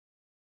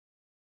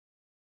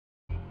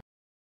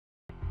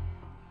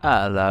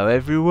Hello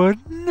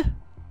everyone,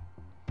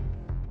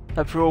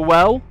 hope you're all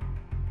well.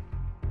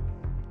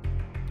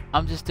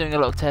 I'm just doing a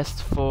little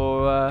test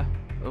for,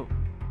 oh,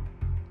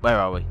 where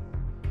are we?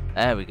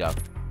 There we go,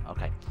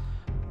 okay.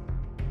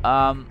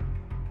 For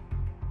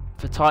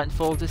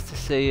Titanfall, just to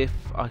see if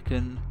I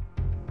can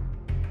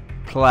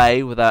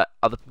play without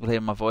other people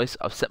hearing my voice.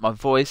 I've set my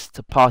voice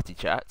to party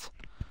chat,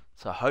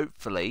 so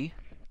hopefully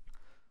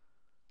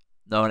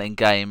no one in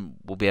game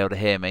will be able to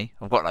hear me.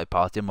 I've got no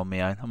party, I'm on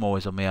my own, I'm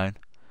always on my own.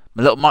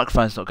 My little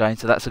microphone's not going,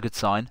 so that's a good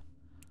sign.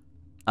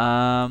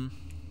 Alright,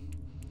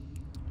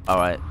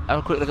 have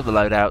a quick look at the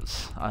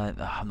loadouts. I'm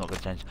not going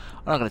to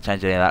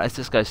change any of that. Let's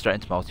just go straight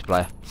into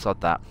multiplayer. Sod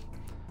that.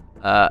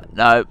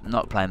 No,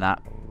 not playing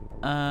that.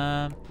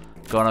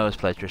 Go on, I always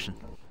play attrition.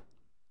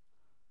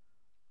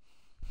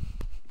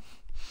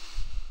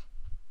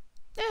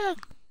 Yeah.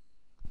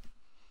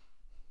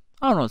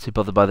 I'm not too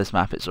bothered by this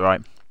map, it's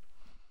alright.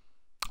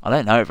 I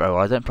don't know it very well,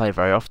 I don't play it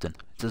very often.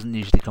 It doesn't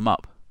usually come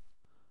up.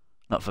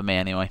 Not for me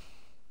anyway.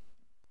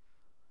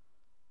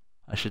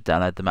 I should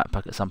download the map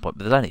pack at some point,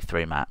 but there's only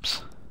 3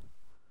 maps.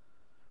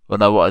 Well,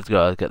 no, what I'd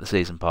go, I'd get the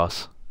season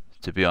pass,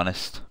 to be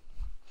honest.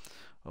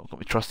 Oh, got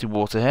my trusty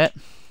water here.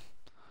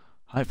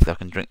 Hopefully I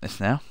can drink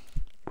this now.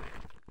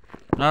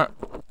 No.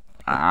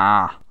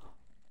 Ah.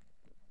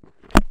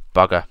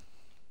 Bugger.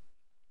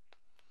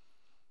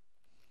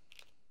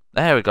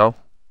 There we go.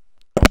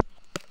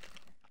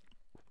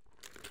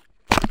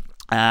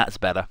 That's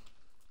better.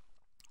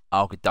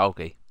 Okie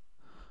dokie.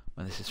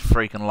 When this is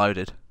freaking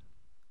loaded.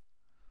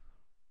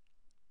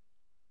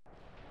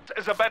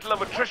 It's a battle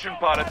of attrition,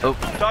 pilot. Oh.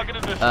 Target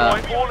and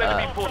destroy all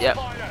enemy forces. Yep.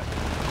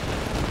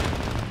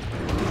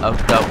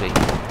 Okie dokie.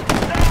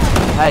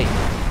 Hey.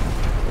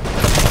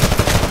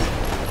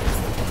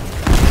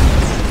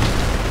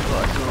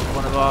 Got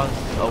one of ours,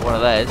 or one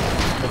of theirs,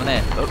 coming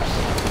in. Oops.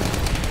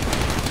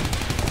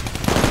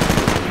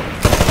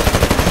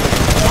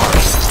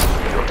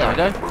 There we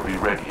go. We'll be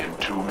ready in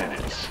 2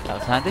 minutes. That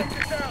was handy.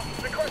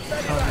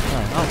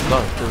 Oh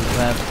god, it was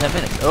 10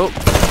 minutes. Oh!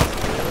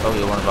 Oh,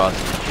 you're one of ours.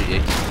 Shoot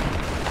you.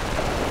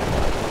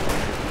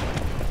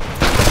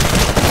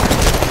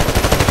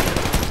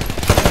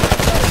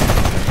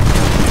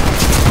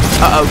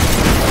 Uh oh!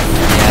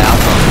 Yeah,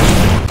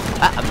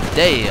 I'm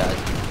dead.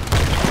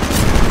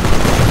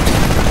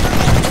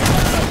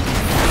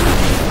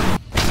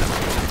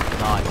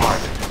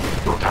 Nice.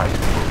 Your Titan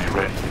will be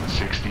ready in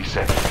 60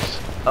 seconds.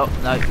 Oh,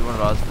 no, you're one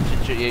of ours.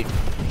 Shoot you.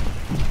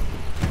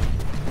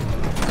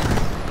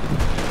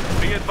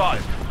 Be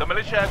advised, the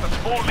militia has a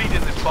small lead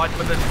in this fight,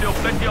 but there's still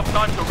plenty of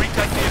time to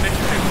retake the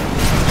initiative.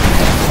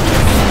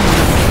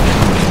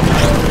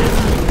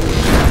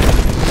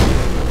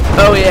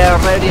 Oh yeah,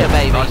 radio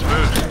baby. Nice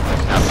move.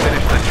 Now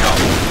finish the job.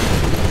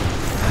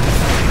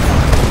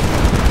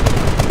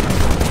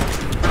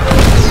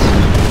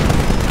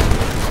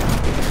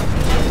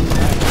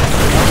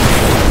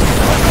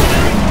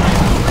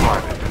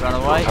 Run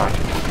away.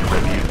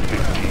 Ready in 15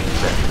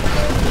 seconds.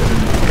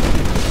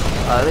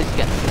 At least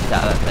get this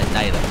out of that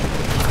nailer.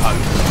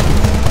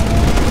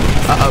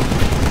 Uh-oh.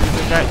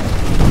 Okay.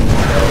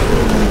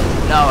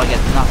 No, I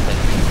get nothing.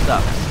 It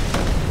sucks.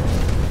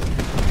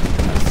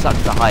 That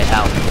sucks the high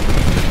health.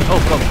 Oh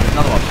god,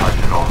 another one.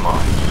 Titan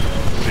online.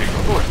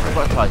 Signal I've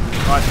got a Titan.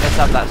 Right, let's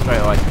have that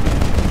straight away.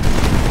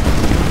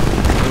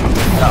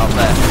 That up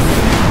there.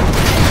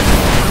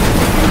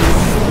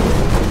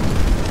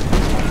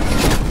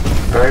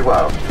 Very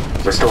well.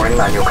 Restoring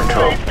manual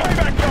control.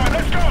 Payback time,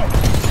 let's go!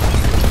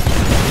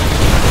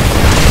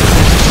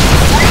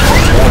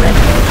 Warning.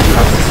 You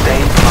have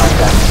sustained high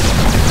damage.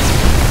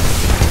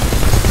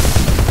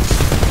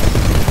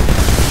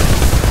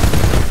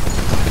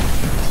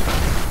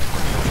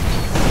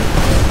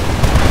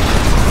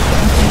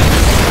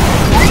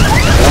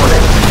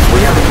 Warning. We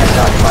have been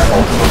attacked by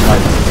multiple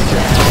Titans.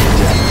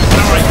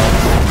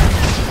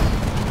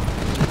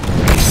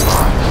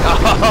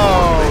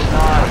 Oh,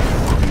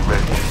 nice. will be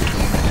ready in 2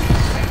 minutes.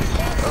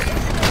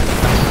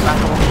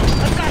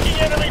 Attacking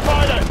enemy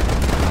pilot!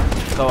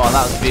 Come on,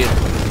 that was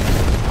beautiful.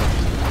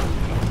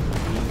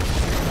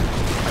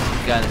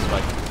 Going this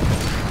way.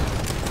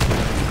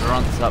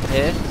 Grunt's up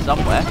here,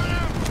 somewhere.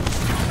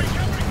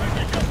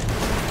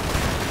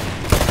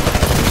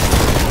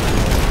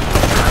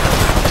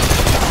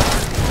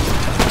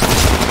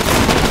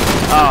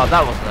 Oh,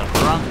 that wasn't a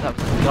grunt, that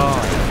was a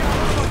guy.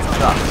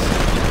 Sucks.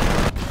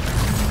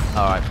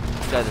 Alright,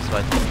 let's go this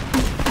way.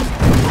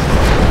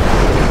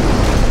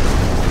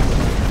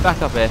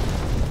 Back up here.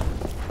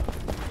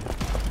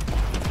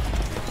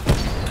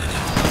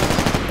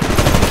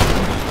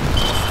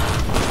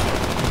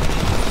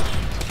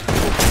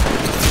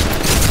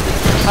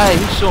 Hey,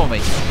 who saw me?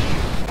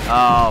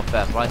 Oh,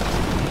 fair play.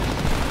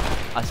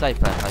 I say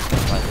fair play,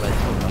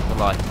 not to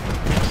lie.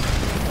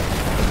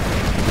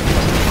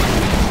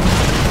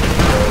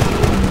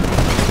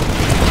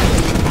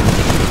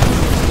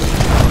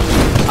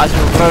 I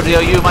shall rodeo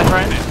you, my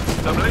friend.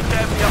 The militia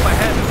have the upper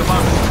hand at the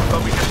moment,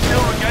 but we can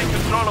still regain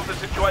control of the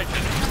situation.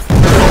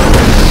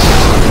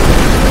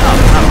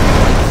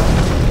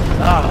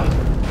 Oh,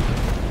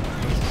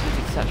 this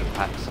is such a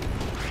packs.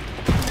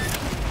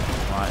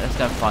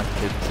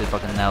 see if I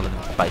can nail them in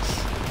the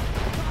face.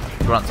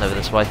 Grunts over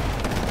this way.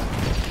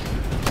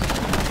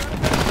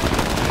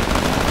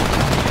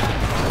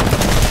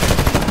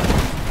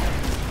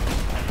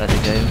 Ready to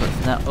go.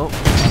 What's now? Oh,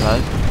 hello.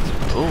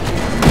 Oh.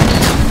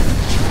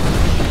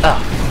 Ah.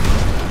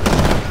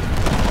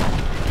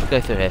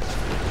 Go through here.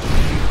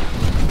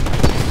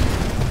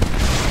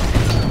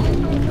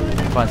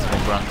 Find some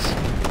more grunts.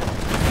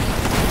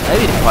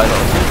 Maybe the pilot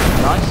or two.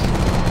 Nice.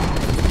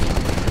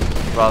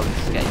 Rather than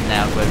just getting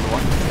nailed by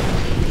everyone.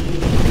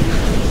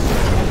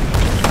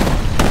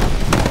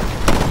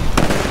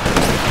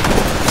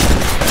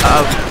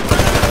 Oh.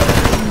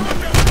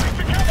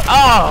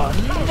 Oh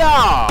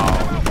no!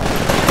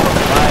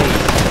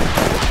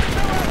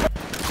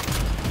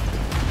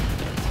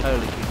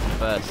 Totally keep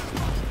first.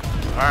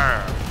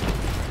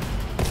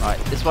 Right,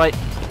 this way.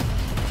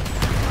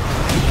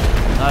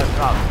 No,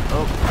 run.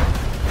 Oh.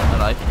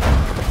 Hello.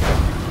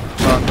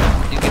 Well,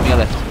 you give me a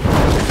lift.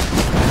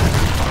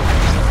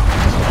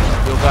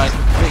 You're going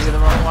completely the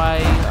wrong way.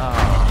 Oh.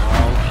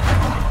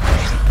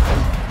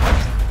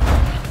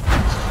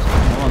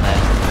 Come on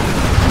then.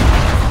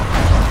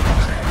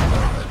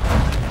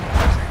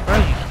 Where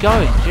are you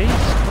going?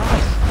 Jesus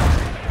Christ.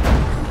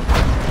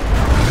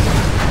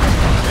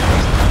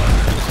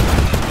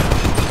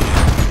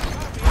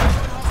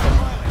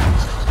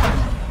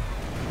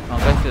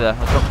 There.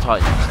 I'll drop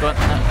Titan. Go on.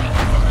 No.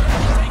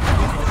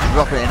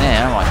 Drop it in here,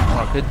 am I? Well,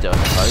 I could do, I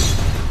suppose.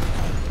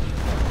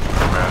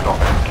 Command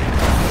authenticated.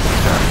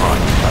 Stand by.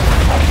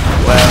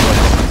 Where am I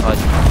dropping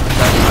Titan?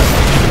 Don't know.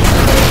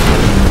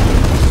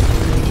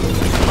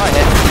 Right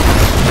here.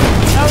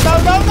 No, no,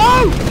 no, no!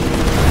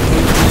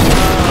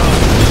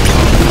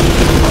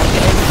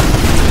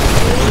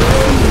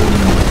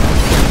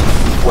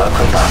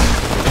 Welcome back.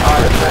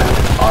 Pilot mode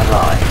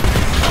online.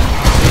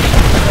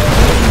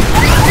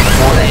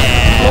 Warning.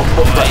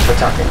 Multiple threats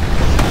attacking.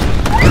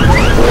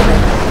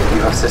 Warning. You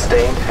have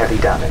sustained heavy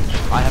damage.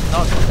 I have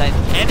not sustained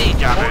any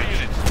All damage.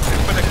 units,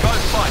 it's been a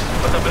close fight,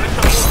 but the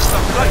militia forces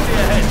are slightly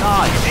ahead.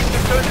 Nice. You need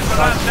to turn this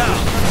around now.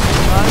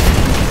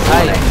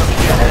 Hey.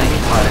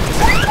 Enemy pilot.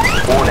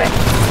 Warning.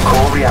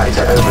 Core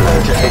reactor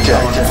overload.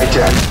 Eject. Eject.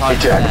 Eject.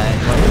 Okay.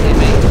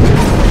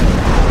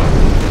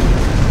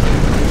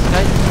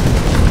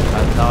 I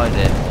have no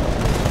idea.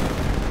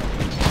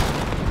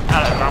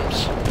 Hello,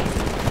 Grumps.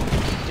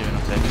 Doing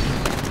nothing.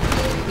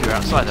 You're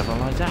outside,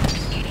 everyone like that.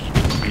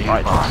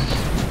 Right.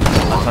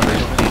 That's under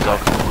your blue dog.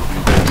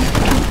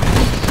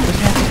 Look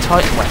at the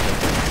Titan weapon.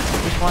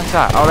 Which one's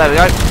that? Oh, there we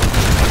go.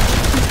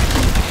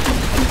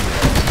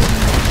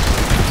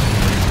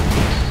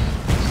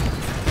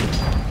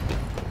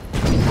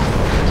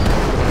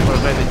 Well,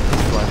 maybe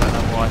this way, I don't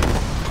know why.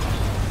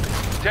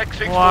 Tech 6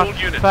 What? all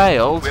units.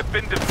 Failed? We've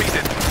been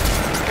defeated.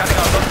 Cutting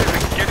our losses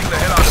and getting the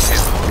hell out of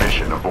here.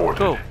 Mission aborted.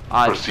 Cool.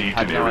 I Proceed to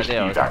had no nearest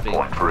idea I was evac being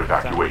point for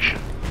evacuation.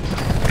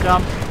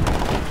 Jump.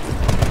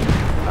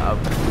 Uh-oh.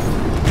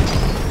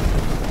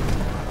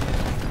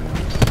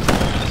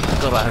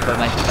 God, I hope I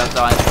make it that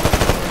time.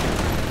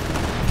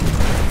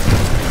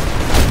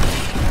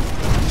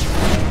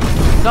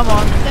 Come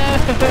on. No!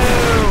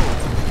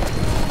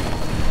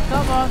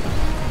 Come on.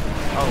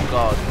 Oh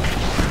God.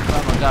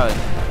 Where am I going?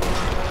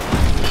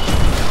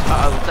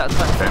 Uh-oh, that's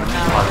like Enemy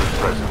pilot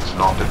presence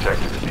not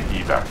detected at the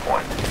evac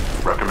point.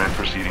 Recommend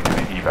proceeding to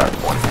the evac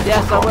point.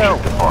 Yes, for I will.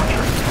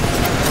 departure.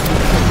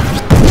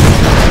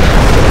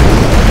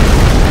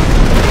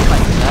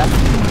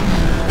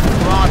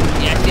 Come on.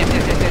 Yes, yes,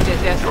 yes, yes, yes, yes,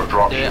 yes. Your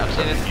drop Do it, ships I'm at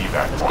doing the it.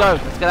 evac Let's point. go.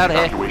 Let's get out of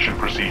here. Evacuation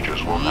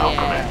procedures will now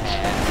commence.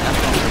 That's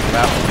what I'm talking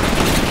about.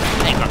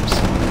 Hey, Grumps.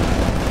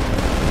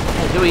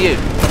 Hey, who are you?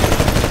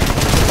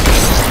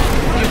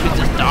 You can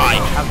just die.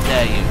 How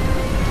dare you?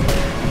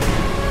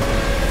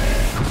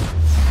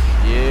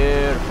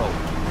 Beautiful.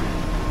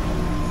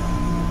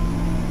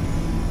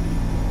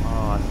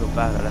 Oh, I feel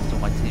bad. I left all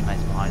my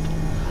teammates behind.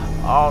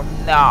 Oh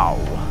no.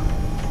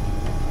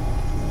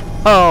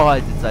 Oh, I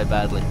did so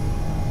badly.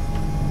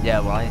 Yeah,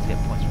 well, I need to get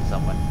points from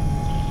somewhere.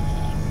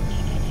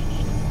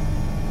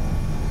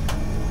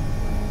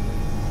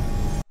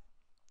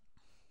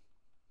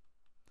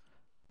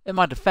 In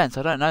my defense,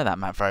 I don't know that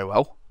map very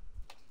well.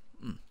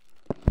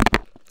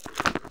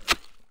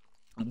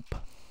 Oop.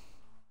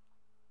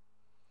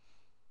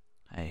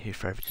 Hey, who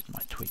favorited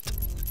my tweet?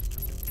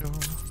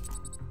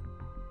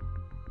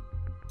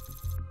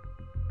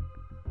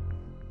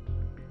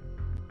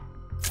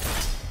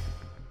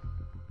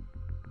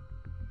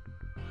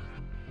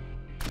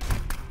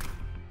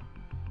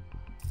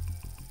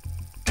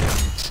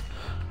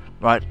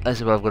 Right, let's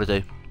see what I've got to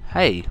do.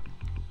 Hey!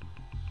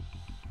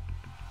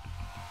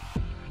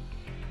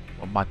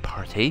 On my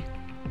party.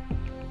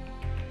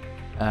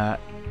 Alright.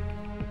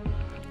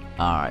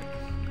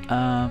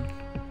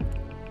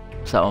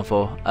 What's that one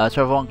for?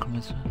 Travel on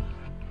comments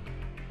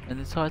in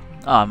the Titan.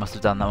 Oh, I must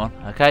have done that one.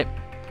 Okay.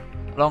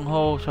 Long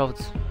haul, travel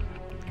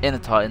in the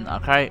Titan.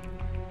 Okay.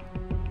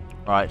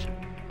 Right.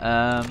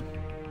 I'll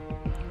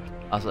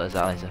sort this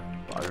out later.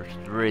 But I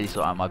really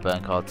sort out my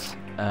burn cards.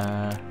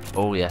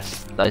 Oh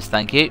yes, those.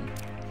 Thank you.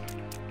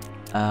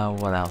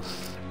 What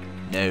else?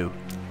 No.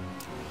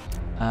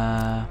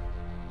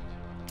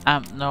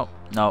 Nope,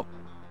 nope.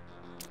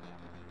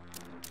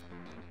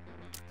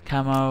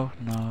 Camo,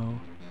 no.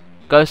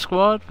 Ghost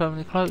Squad,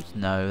 permanently cloaked?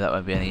 No, that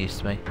won't be any use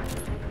to me.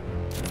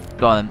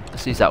 Go on then,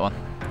 let's use that one.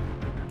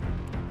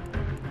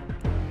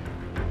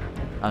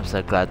 I'm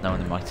so glad no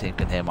one in my team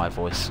can hear my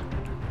voice.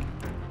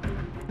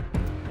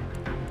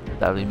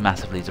 That would be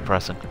massively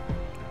depressing.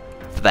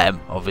 For them,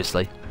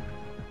 obviously.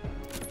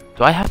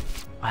 Do I have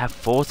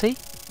 40?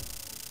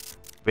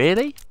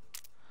 Really?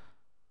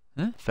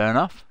 Fair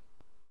enough.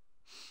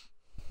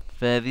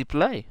 Fairly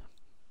play.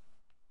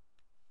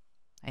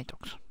 Hey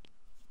dogs.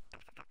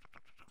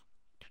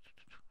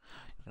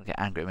 You're gonna get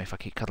angry at me if I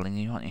keep cuddling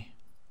you, aren't you?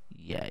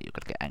 Yeah, you're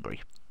gonna get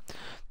angry.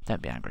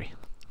 Don't be angry.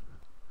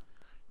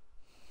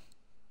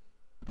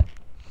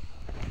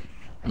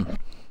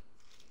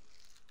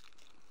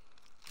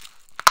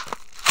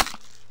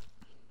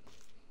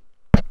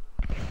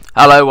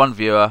 Hello, one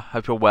viewer.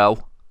 Hope you're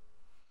well.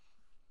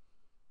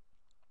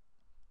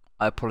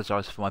 I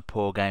apologise for my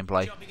poor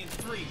gameplay,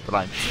 but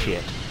I'm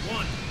shit.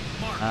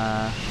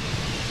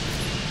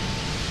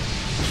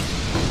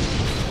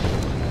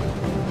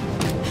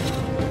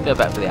 Go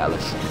back for the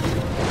Atlas.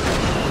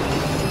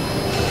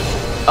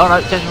 Oh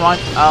no, change my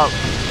mind. Oh,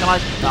 can I?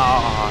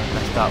 Oh, I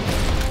messed up.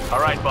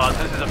 Alright, boss,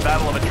 this is a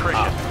battle of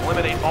attrition.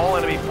 Eliminate all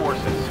enemy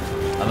forces.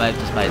 I may have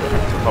just made it,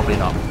 but probably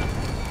not.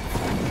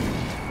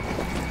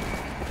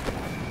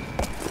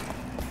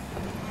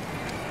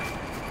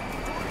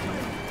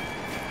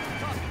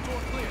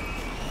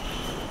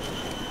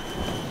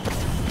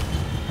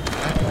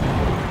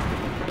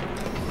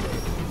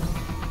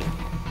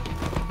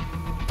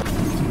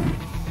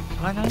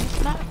 Do I know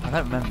this map? I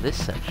don't remember this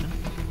section.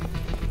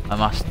 I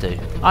must do.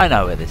 I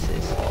know where this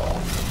is.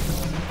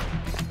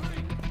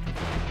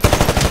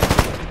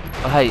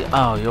 Oh hey,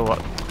 oh you're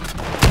right.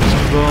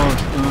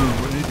 What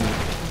an idiot.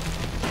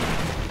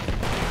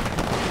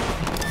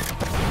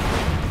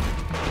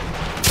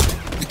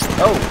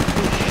 Oh,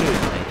 who's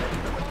shooting me?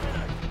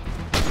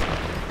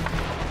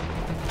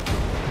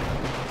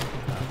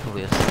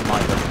 Probably a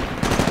sniper.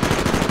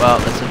 Well,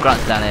 there's some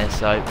grunts down here,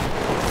 so.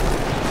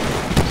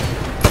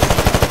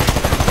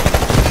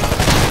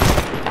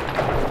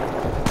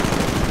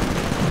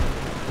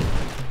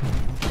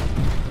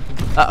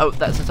 Uh-oh,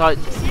 that's a tight.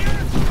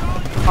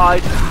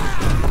 Hide.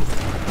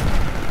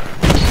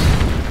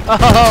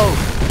 Oh!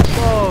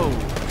 Whoa!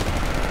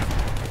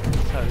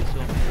 Sorry, he saw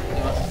me. He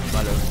must have seen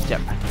my little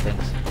jetpack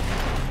things.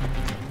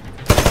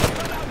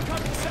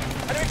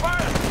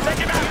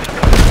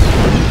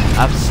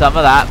 Have some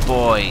of that,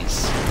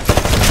 boys.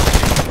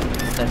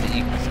 Don't think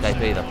you can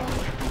escape either.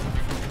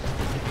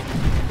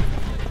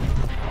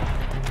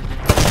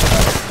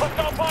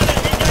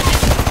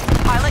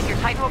 Pilot, your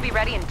Titan will be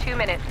ready in 2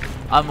 minutes.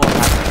 I'm more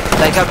happy.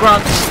 Take out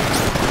grunts!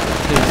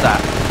 Who's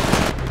that?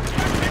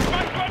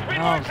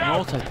 Oh, it's an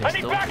auto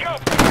pistol.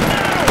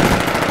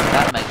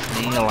 That makes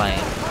me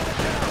lame.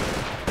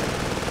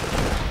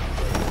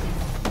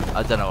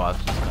 I don't know why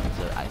I've just gone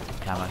to active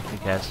camo. Who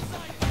cares?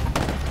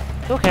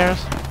 Who cares?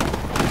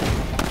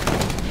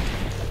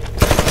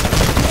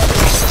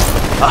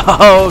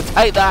 Oh,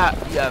 take that!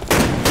 Yeah.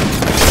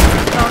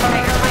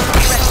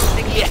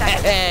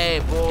 Yeah,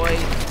 boy!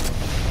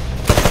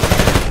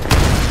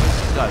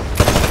 Go.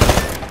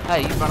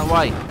 Hey, you run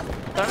away.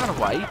 Don't run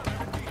away.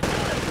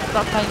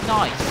 Stop playing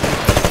nice.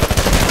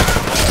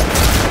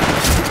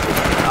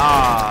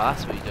 Ah,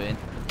 that's what you're doing.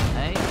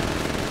 Hey?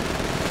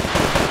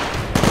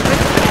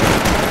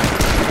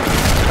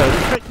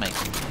 Totally tricked me.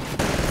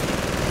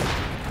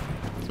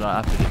 It's right,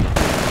 I forgive you.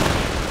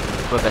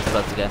 We're best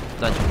buds again,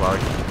 don't you worry.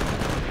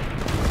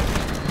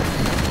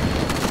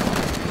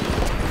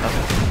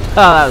 Oh,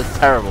 that was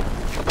terrible.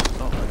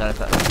 Oh, I don't know if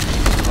that was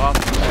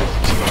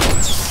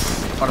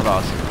one of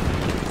ours.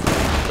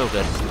 Still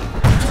good.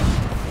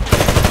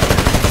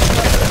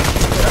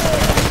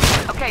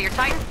 Okay, your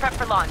Titan's prepped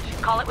for launch.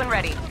 Call it when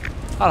ready.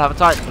 I'll have a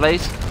Titan,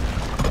 please.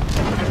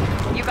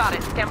 You got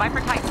it. Stand by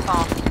for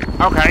Titanfall.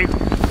 Okay.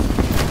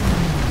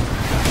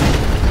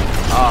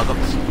 Oh, I got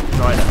this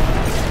Strider.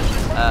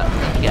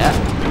 Yeah.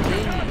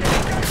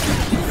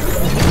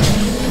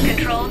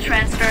 Control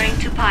transferring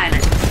to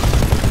pilot.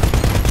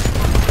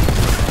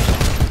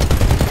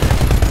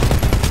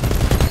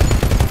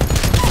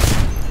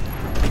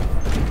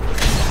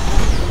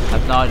 I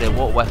have no idea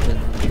what weapon.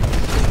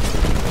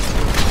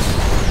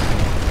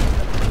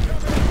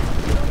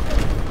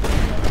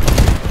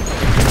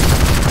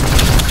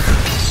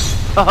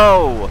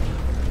 Oh!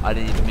 I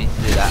didn't even mean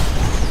to do that.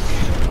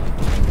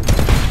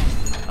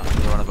 Oh,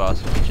 you're one of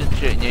ours. Just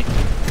shooting you.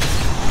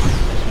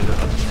 Makes me look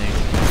like a noob.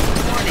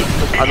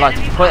 I'd like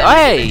to play.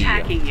 Hey!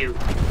 Attacking you.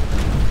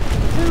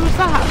 Who was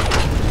that?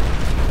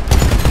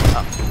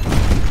 Oh.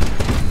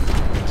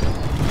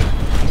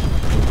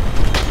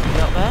 Is he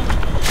up there?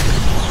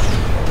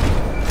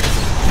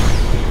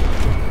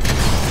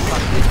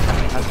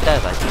 How dare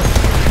they?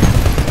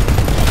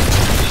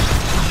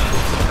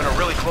 It's been a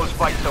really close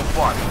fight so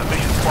far. The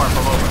mission's far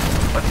from over.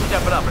 Let's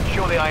step it up and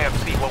show the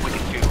IMC what we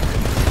can do.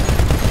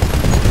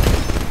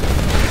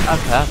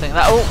 Okay, I think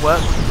that all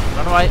works.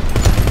 Run away.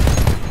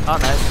 Oh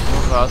no,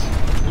 one of ours.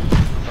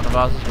 One of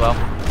ours as well.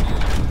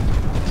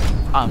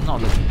 I'm not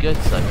looking good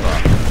so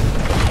far.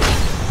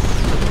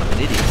 I'm an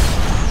idiot.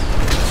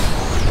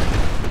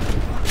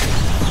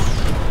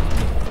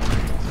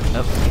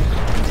 Nope.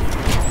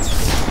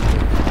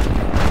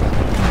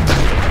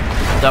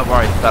 Don't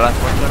worry, fella.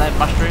 What's your name?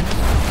 Mushrooms?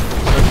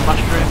 Those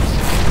mushrooms?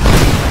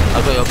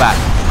 I got your back.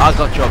 I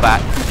got your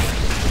back.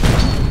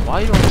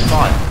 Why are you on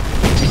fire?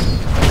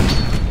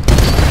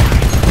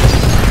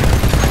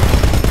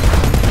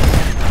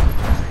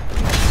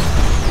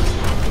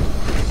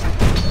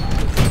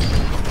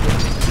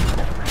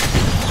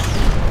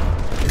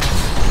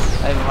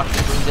 Hey, my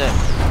mushrooms, what are we doing?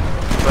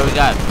 Where are we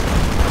going?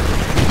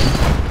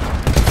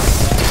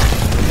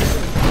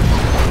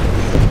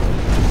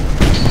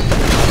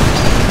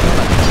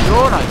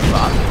 You're no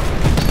fun.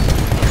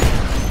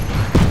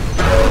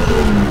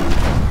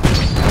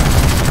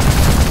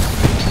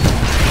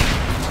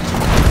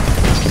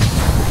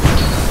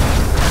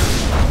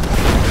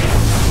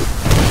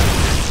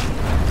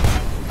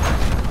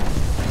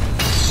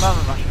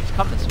 Mama mushrooms,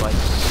 come this way.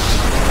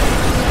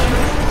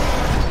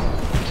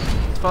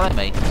 Follow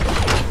me.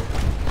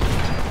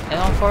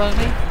 Anyone follow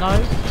me? No?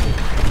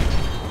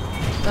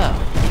 No.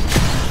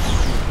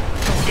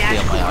 Dash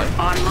core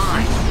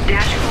online.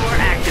 Dash core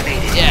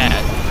activated. Yeah.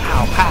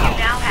 Ow, You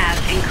now have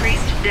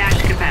increased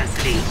dash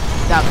capacity.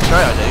 Damn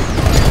straight I do.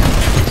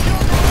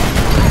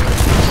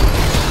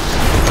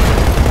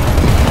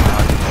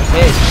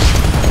 Hit.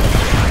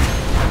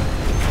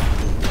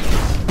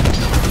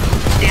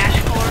 Dash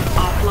core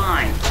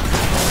offline.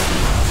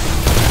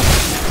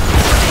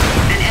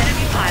 An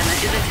enemy pilot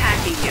is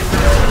attacking you.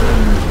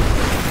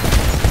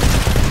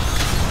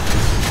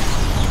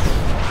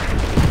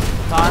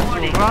 Time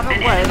Warning, to run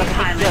an away enemy like a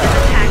pilot big is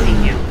girl. attacking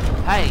you.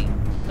 Hey,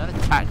 don't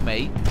attack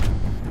me.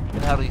 Who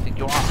the hell do you think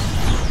you are?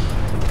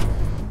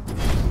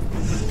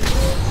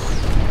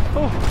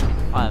 Oh,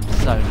 I am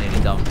so nearly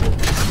done for.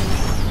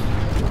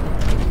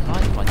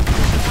 Nice one.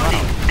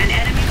 Warning, an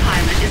enemy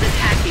pilot is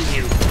attacking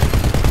you.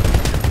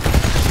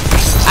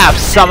 Have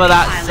some of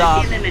that, Pilot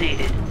son.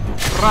 eliminated.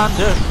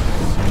 Brandon,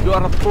 you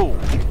are a fool.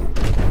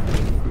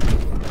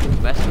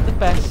 Best of the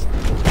best.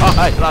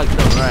 I like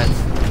the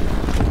rest.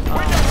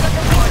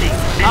 Warning,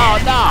 an Oh,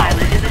 enemy no.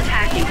 pilot is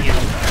attacking you.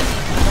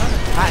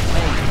 Attack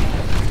me.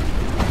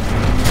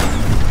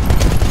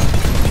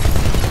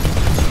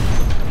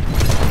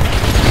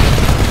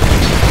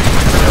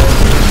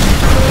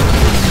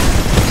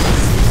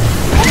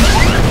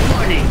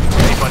 Warning.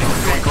 Hey, buddy,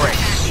 we're doing great.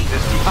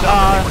 This keeps up,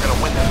 and we're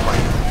gonna win this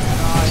fight.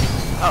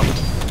 Oh.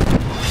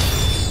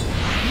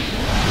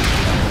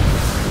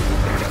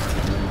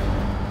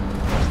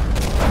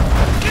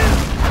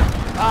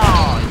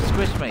 Oh, he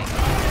squished me.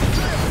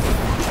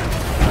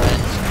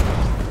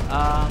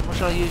 What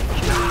shall I use?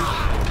 Choose.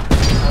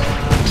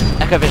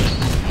 Echo Vision.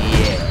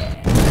 Yeah.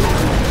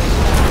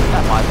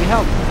 That might be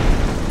helpful.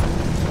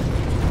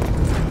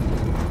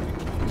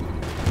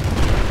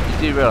 You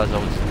do realise I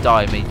will just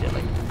die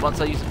immediately. Once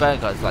I use the burn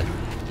guard, it's like,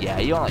 yeah,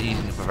 you're not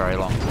using it for very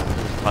long.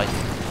 Tight.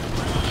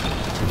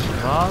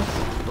 Bars.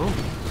 Ooh.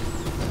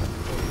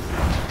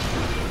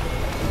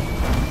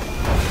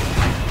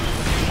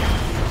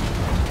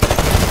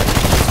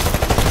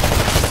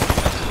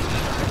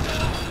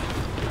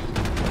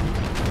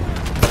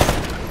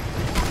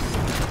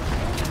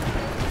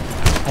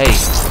 Hey,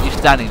 you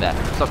standing there.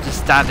 Stop just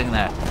standing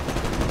there.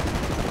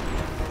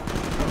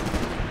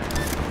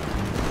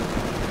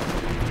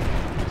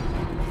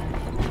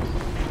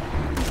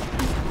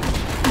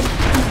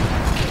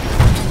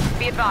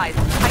 Be advised.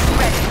 I'm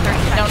ready in 30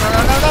 seconds. No,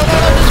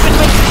 just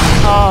wait.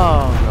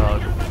 Oh,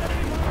 God.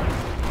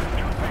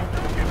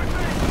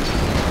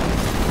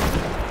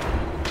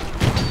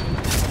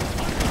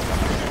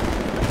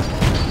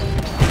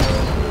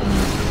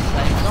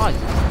 Hey, guys,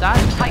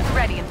 stand. Titan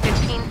ready in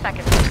 15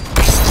 seconds.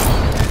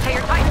 Hey,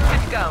 your Titan's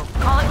good to go.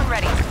 Call it when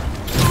ready.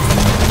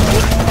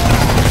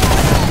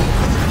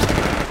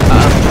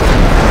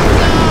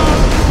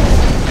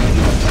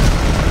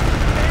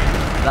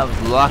 That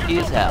was lucky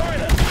as hell.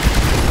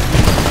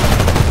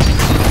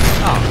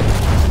 Oh.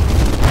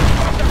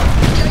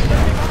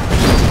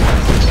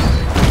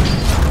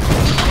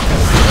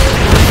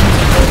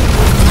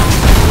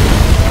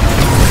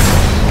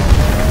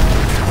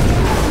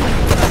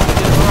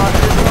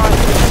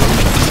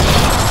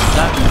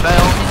 Don't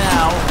fail me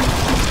now.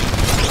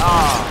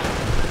 Ah.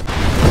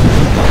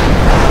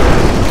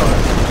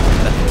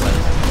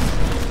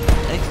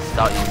 I need to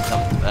start using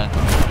something.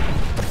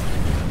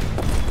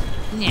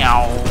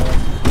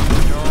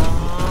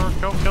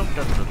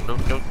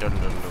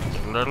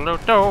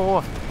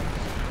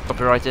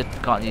 Copyrighted,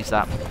 can't use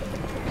that.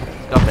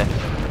 Got it.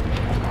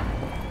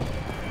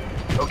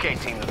 Okay,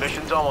 team, the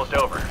mission's almost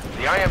over.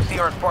 The IMC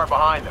aren't far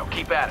behind, though.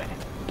 Keep at it.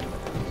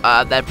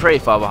 They're pretty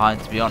far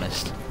behind, to be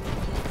honest.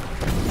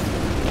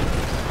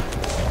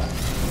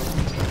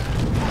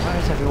 Where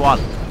is everyone?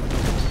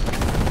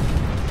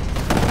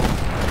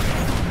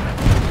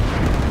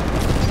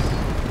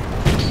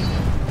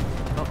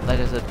 Oh,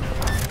 there's a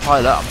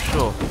pilot, I'm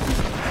sure.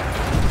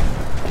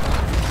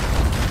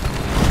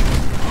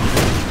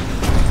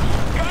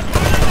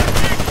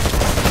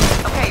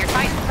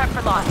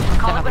 for launch.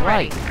 Call it when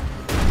ready. Go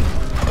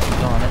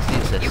on, let's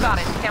use this. You got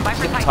it. Stand by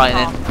for Get the Titanfall. Titan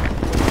in.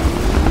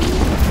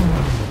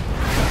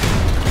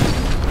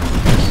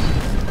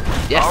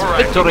 Yes, All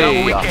right,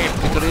 victory! we got what we came for.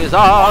 Victory is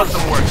ours!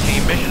 Awesome work,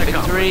 team. Mission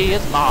accomplished. Victory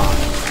is mine!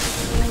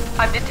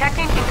 I'm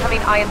detecting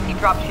incoming IMC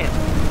dropship.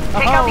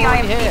 Take out the Oh,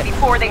 IMC yeah.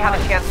 before they have a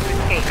chance to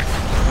escape.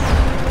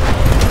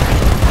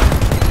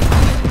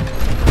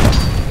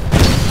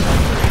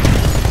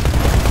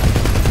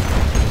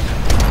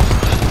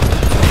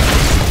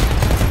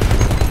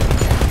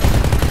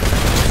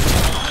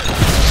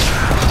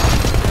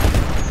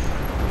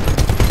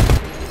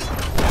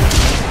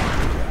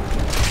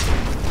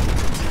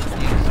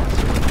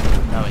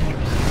 No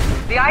injuries.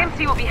 The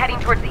IMC will be heading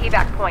towards the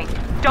evac point.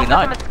 Don't know.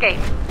 let them escape.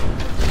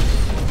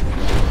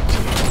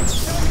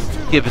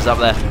 Cubers up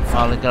there.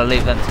 I'm gonna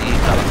leave them to you,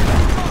 fella.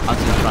 I'm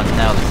just gonna try and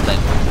nail this thing.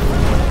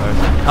 Where is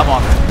it? Come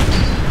on.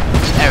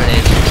 There it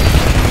is.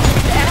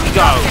 The enemy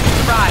Go. dropship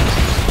has arrived.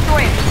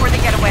 Destroy it before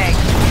they get away.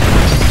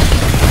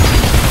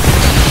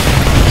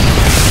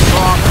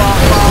 Come on, come on,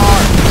 come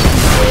on!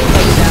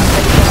 Take it down,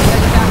 take it down,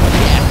 take it down.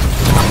 Yes!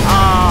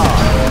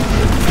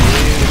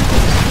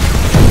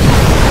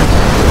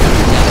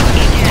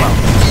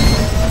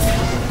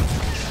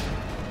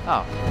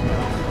 Oh.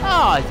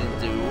 Oh, I didn't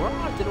do alright.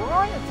 I did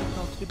alright. I did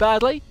not too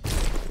badly.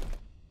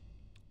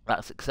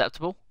 That's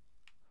acceptable.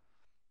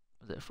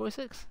 Was it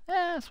 46?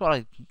 Yeah, that's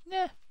what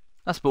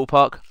that's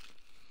ballpark.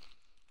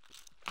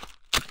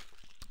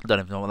 I don't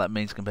even know what that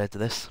means compared to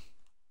this.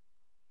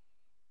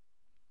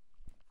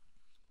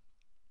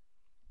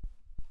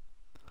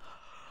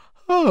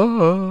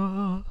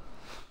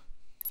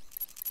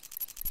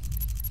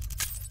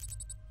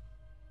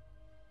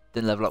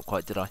 Didn't level up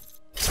quite, did I?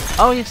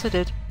 Oh yes I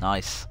did.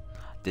 Nice.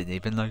 Didn't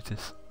even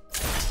notice.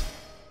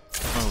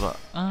 What have we got?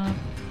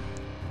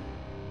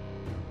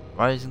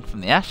 Rising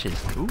from the ashes.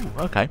 Ooh,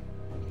 okay.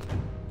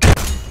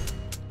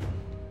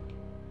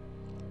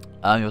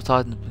 Your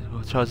Titan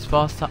charges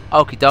faster.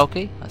 Okie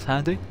dokie, that's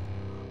handy.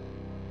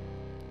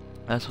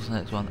 That's what's the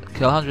next one.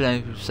 Kill 100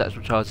 enemies with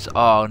sexual charges.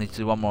 Oh, I need to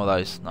do one more of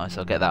those. Nice,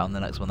 I'll get that on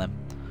the next one then.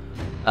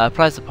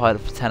 Play as a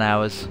pilot for 10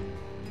 hours.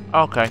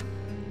 Okay.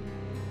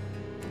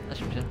 That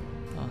should be good.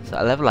 Oh, is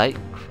that a level 8?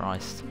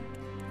 Christ.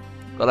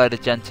 Got a load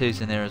of Gen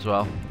 2s in here as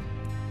well.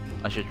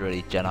 I should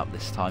really gen up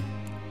this time.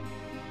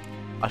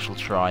 I shall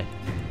try.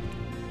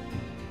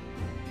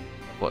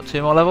 What,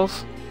 2 more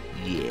levels?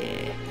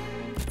 Yeah.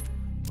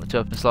 What, 2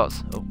 open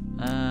slots? Oh,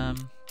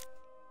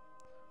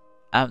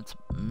 amped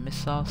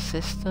missile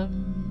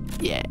system?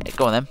 Yeah,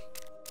 go on then.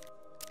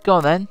 Go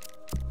on then.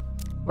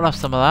 We'll have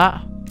some of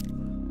that.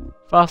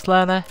 Fast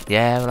learner?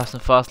 Yeah, we'll have some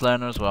fast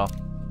learner as well.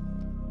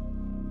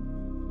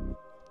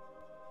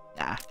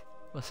 Nah.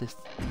 What's this?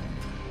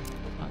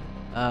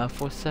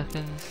 4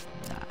 seconds?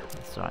 Nah,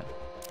 that's alright.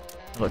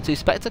 I've got 2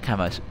 Spectre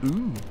camos.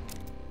 Ooh.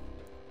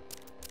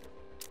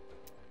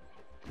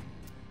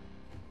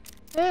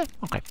 Yeah,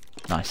 okay.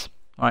 Nice.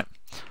 Alright.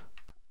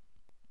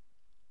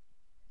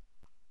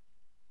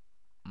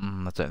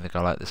 I don't think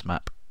I like this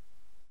map.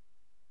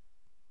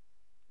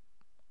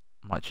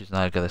 Might choose an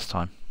ogre this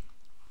time.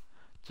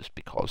 Just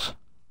because.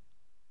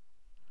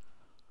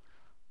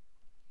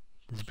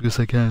 Just because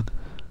I can.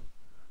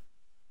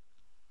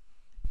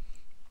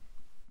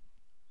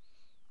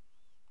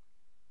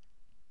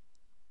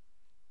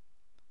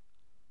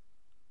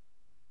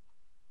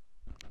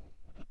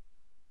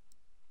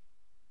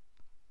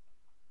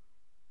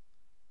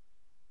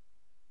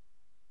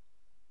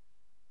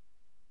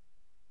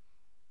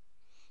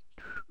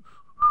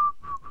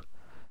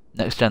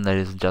 Next gen,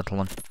 ladies and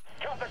gentlemen.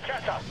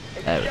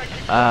 There we go.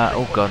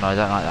 Oh god, no, I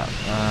don't like that.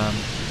 Oh,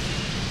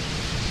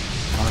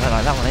 I don't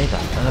like that one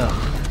either. Ugh.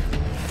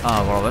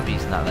 Oh, well, I won't be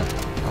using that then.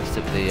 I'll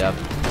stick with the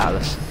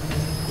Atlas.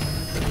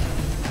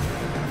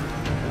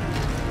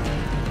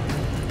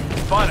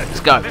 Pilot, Let's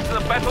go. This is a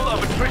battle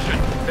of attrition.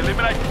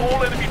 Eliminate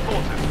all enemy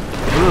forces.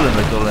 We'll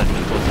eliminate all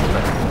enemy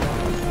forces.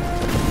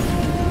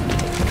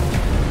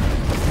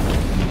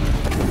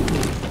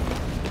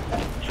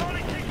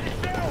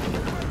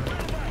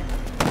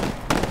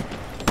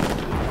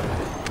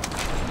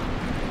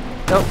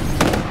 Nope,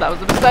 that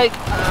was a mistake.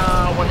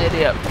 Ah, what an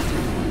idiot.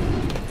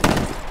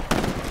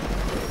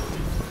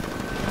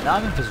 Now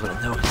I'm invisible and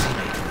no one can see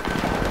me.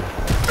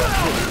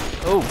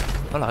 Oh,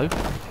 hello.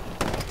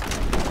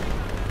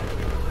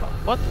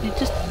 What? You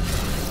just...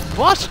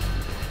 What?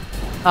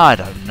 I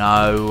don't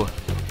know.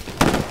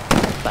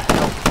 What the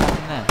hell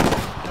fucking there?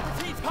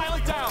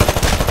 Pilot down.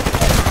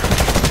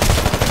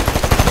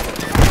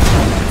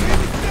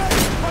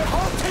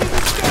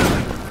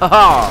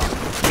 Haha!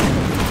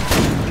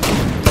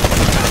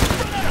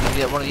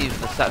 Get one of these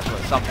for the satchel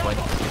at some point.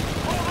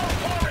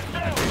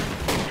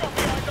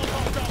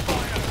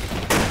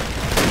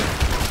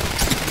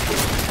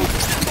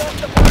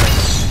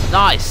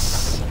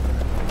 Nice!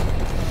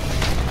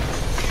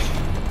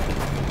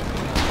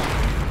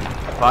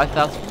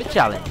 5,000 for the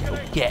challenge. Oh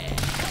yeah!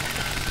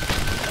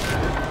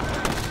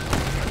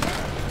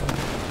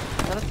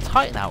 Is that a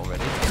Titan out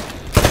already?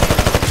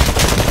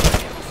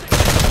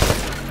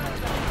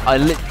 I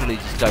literally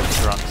just go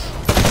for runs.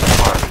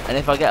 And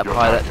if I get a Your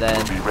pilot, Titan then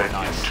will be ready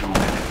nice. in 2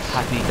 minutes.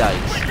 Happy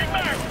days.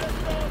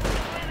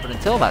 But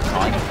until that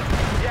time,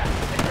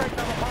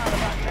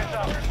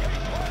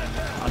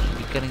 I should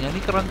be getting only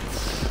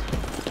grunts.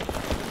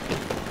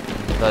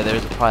 Though there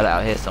is a pilot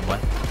out here somewhere.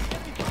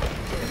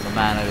 The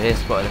man over here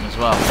spotted him as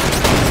well.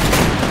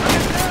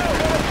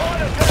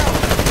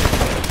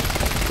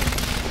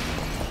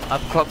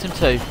 I've clocked him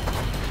too. I'm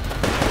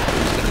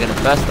just gonna get him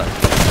first though.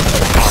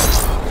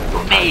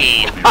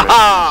 Me!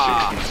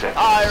 Haha!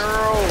 I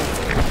roll!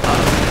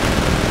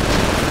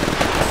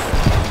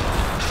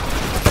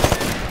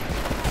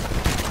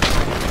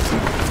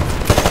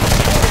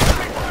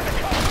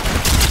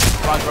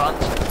 Right,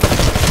 grunt.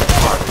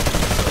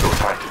 Your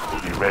Titan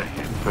will be ready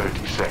in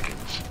 30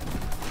 seconds.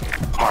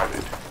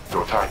 Pilot,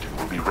 your Titan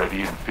will be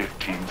ready in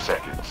 15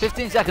 seconds.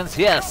 15 seconds,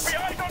 yes!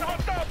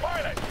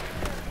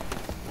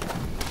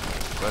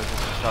 Where's the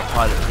hostile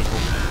pilot, people?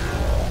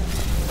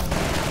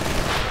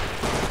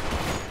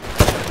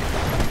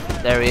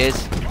 There he is.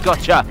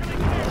 Gotcha!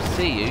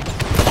 See you.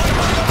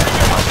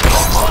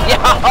 Yeah!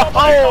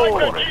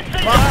 Oh!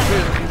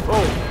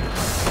 Oh!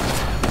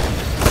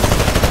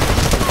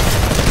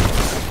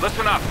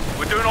 Listen up.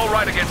 We're doing all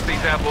right against these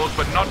airballs,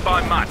 but not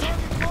by much.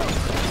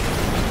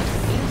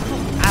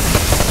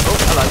 Oh,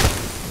 hello.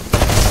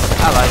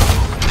 Hello.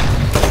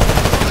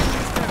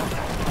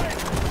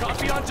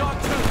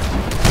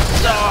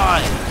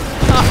 Die!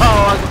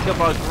 Oh, I got killed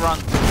by a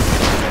grunt.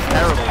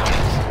 Terrible.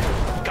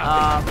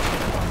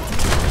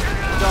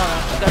 Go on,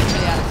 go to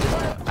the assist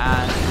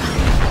and...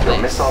 Your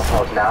missile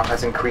pod now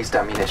has increased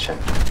ammunition.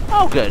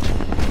 Oh, good.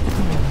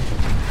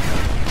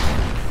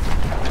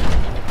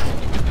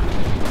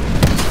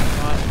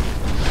 Right.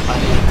 I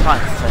need a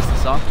Titan to test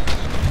this on.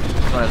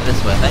 Gone over this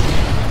way, I think.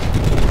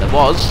 There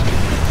was.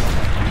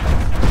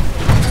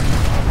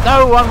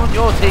 No, I'm on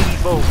your team, you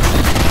fool.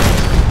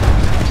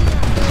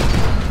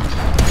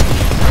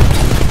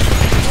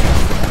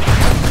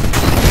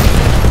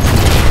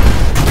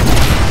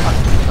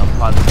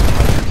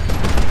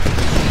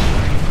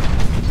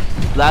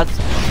 Lads,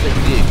 I'll stick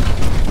with you.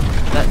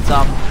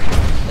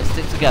 Let's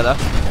stick together.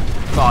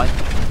 Fine.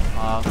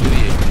 Who are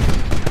you?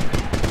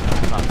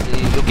 Can't see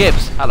you. You're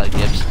Gibbs. Hello,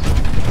 Gibbs.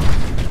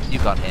 You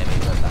can't hear me,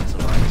 but that's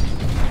alright.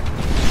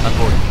 I'm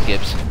bored of you,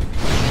 Gibbs.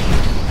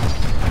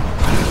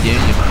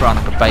 You're crying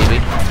like a baby.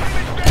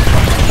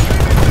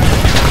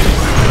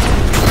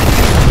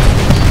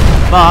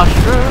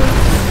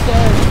 Mushrooms,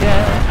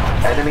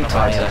 yeah. Enemy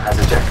Titan has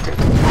ejected.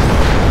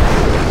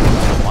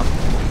 One.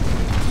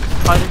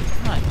 Hiding.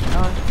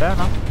 No, fair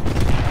enough.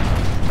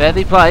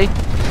 Fairly play.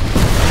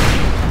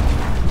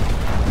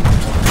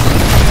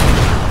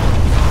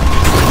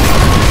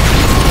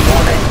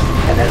 Warning,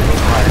 an enemy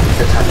pilot is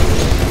attacking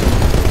you.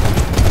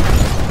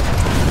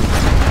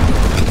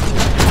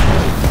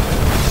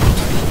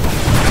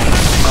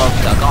 Oh,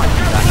 that guy can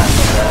do that.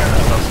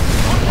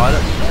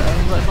 Pilot.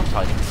 What if I'm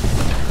Titan?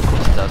 Of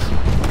course it does.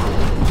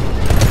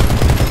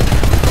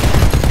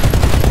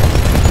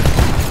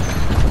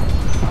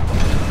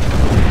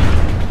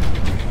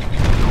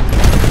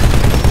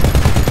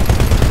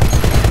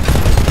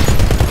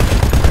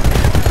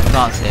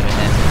 Can't see him in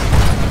here.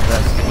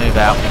 Let's move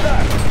out.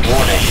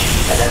 Warning,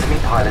 an enemy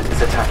pilot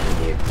is attacking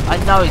you. I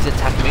know he's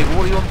attacking me, but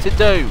what do you want me to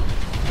do?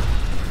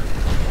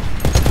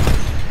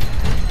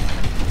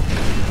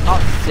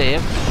 Can't see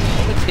him.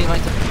 All my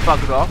teammates have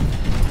buggered off.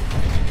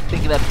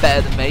 Thinking they're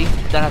better than me.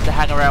 Don't have to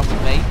hang around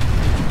with me.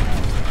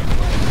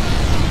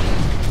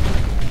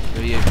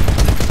 Who are you?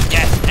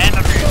 Yes,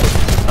 enemy!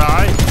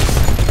 Sorry.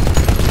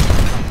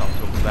 That's what I'm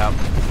talking about.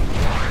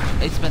 I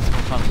need to spend some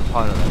more time with the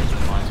pilot though, which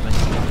reminds me.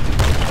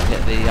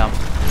 Get the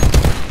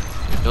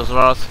yours or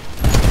ours?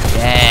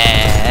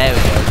 Yeah, there we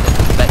go.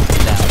 Let's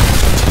down.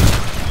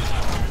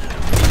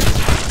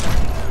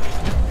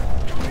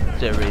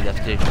 Don't really have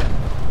to.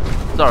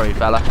 Sorry,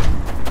 fella.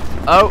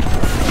 Oh!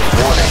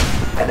 Warning,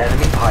 an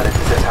enemy pilot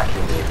is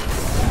attacking you.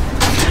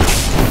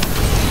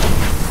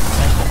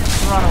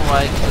 Run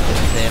away. I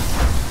didn't see him.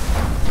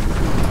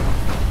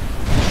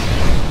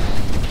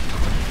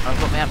 I've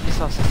got my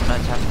anti-missile system which I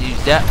haven't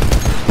used yet.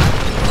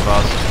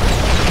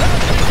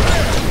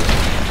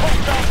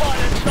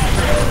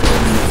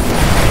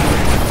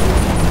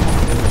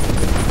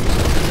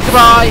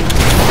 Goodbye!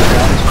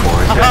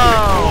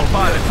 Oh!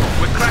 Pilot,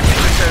 we're cracking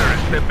the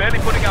terrorists. They're barely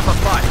putting up a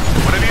fight.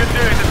 Whatever you're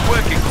doing is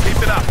working.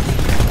 Keep it up.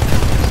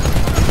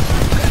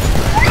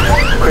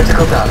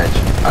 Critical damage.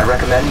 I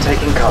recommend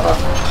taking cover.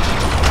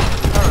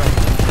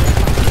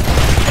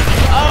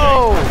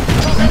 Oh!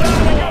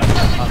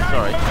 I'm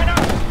sorry.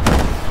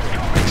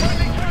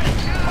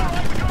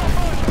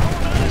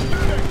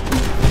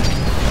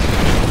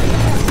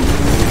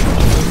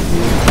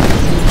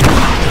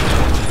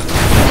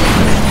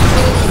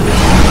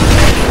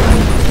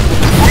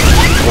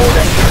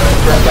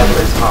 Threat level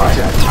is high.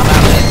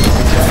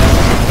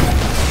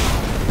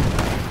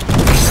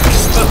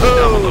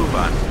 Double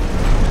fun.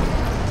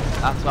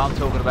 That's what I'm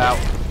talking about.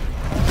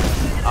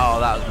 Oh,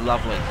 that was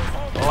lovely.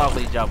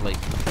 Lovely jubbly.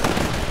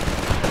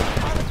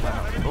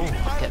 Oh,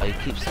 he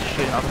keeps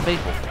shooting other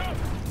people.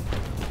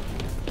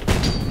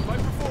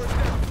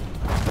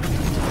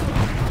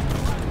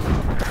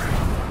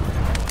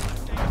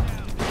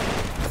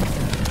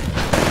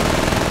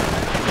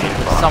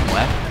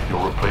 somewhere.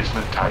 Your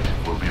replacement Titan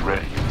will be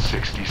ready in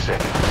 60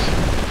 seconds.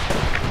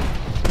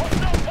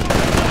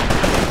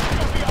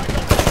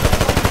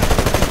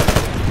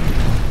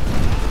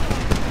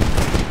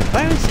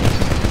 Where is he?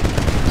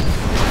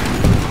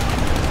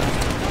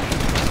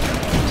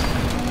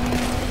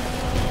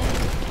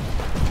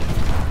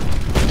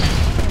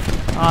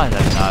 I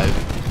don't know.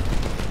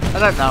 I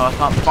don't know, I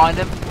can't find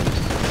him.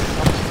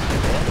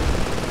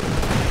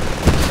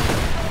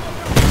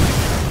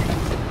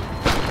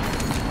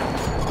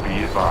 Be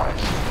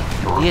advised.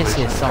 Your He is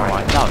here replacement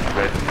somewhere, Titan no. will be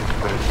ready in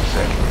 30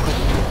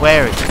 seconds.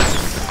 Where is he?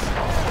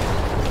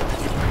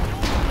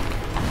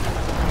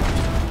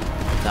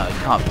 No, he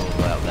can't be all the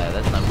way up there,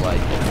 there's no way.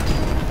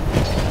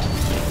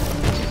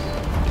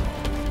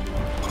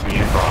 Be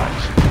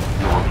advised.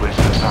 Your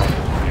replacement Titan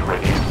will be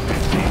ready in 15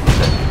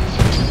 seconds.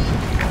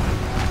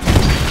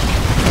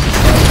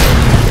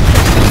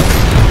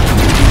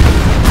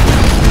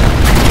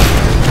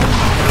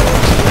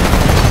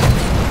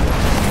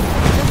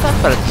 Where's that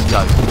fella just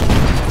go?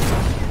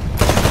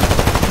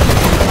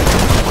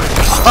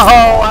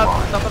 Oh, I'm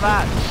on top of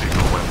that!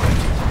 Signal when ready.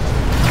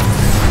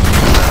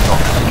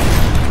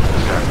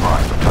 Stand by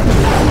for Titan.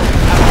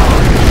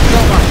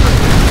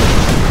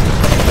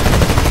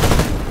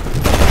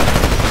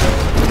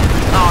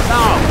 Oh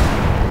no!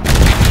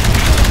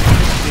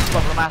 This is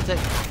problematic.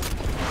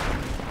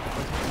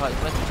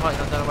 Where's the Titan?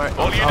 I don't know where it is.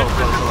 All units, Oh,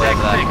 this is it's all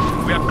over there. Tech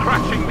 6. We are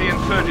crashing the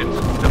insurgents.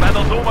 The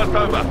battle's almost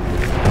over.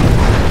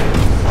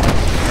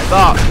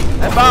 Embark!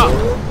 Embark!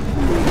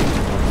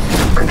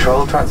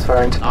 Control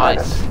transferring to pilot.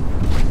 Nice.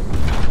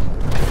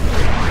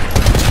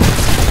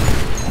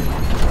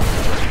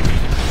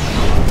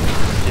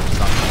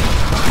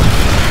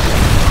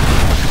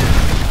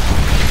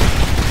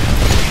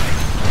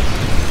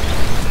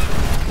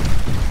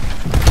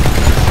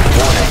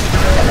 Warning,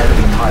 an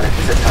enemy pilot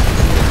is attacking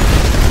you.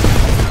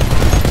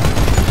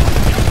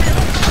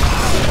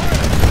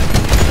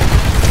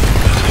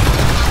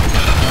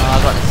 Oh, I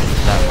got this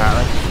into that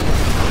apparently.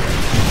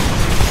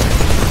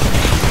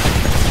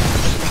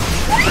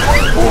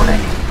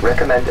 Warning,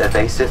 recommend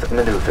evasive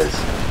maneuvers. I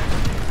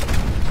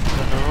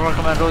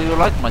recommend all you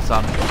like, my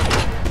son.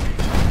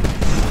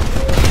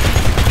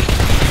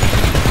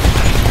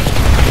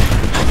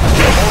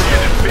 All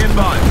units, be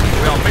advised.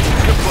 We are mission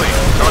complete.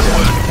 Nice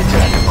work.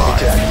 Eject.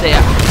 See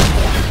ya.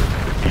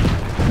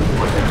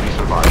 When enemy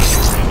survivors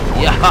are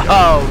ready, Yo,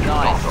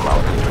 not nice. allow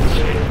them to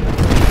escape.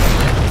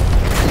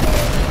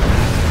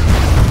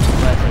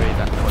 Where's the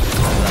rebound? What's this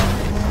all about?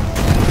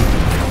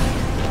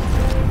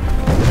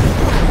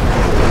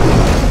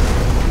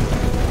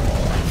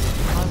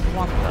 I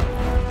wonder.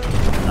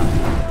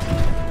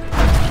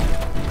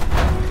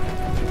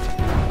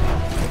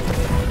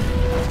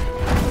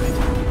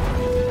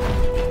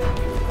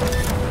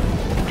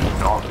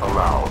 Not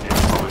allow any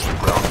militia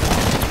ground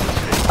forces to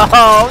escape.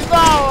 Oh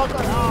no! I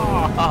got.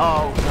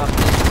 Oh,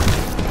 nothing.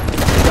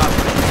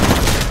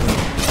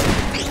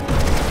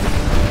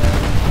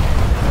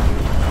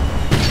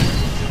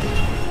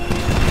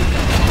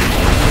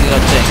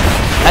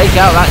 Take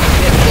out that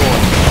shit, boy.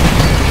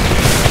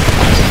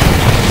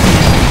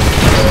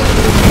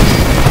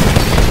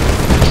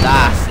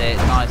 That's it.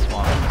 Nice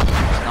one.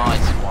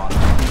 Nice one.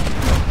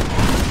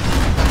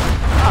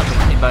 Ah, good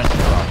team bonus as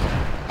well.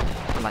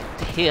 I like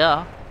to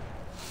hear.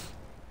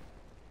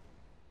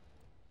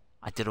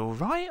 I did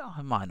alright.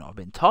 I might not have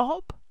been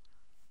top,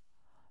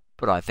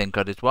 but I think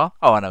I did well.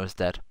 Oh, I know it's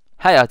dead.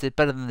 Hey, I did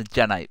better than the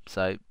Gen 8,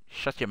 so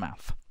shut your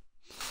mouth.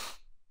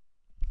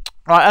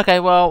 Right, okay,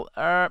 well,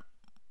 I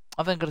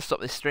think I'm going to stop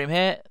this stream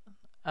here.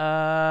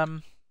 I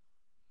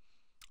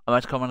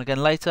might come on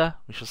again later.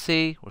 We shall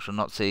see. We shall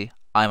not see.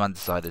 I'm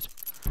undecided.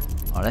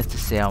 Alright, let's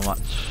just see how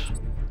much.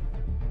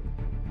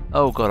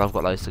 Oh god, I've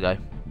got loads to go.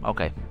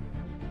 Okay.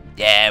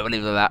 Yeah, we'll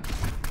leave it at that.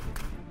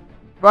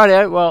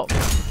 Rightio, well,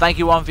 thank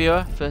you one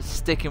viewer for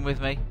sticking with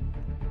me.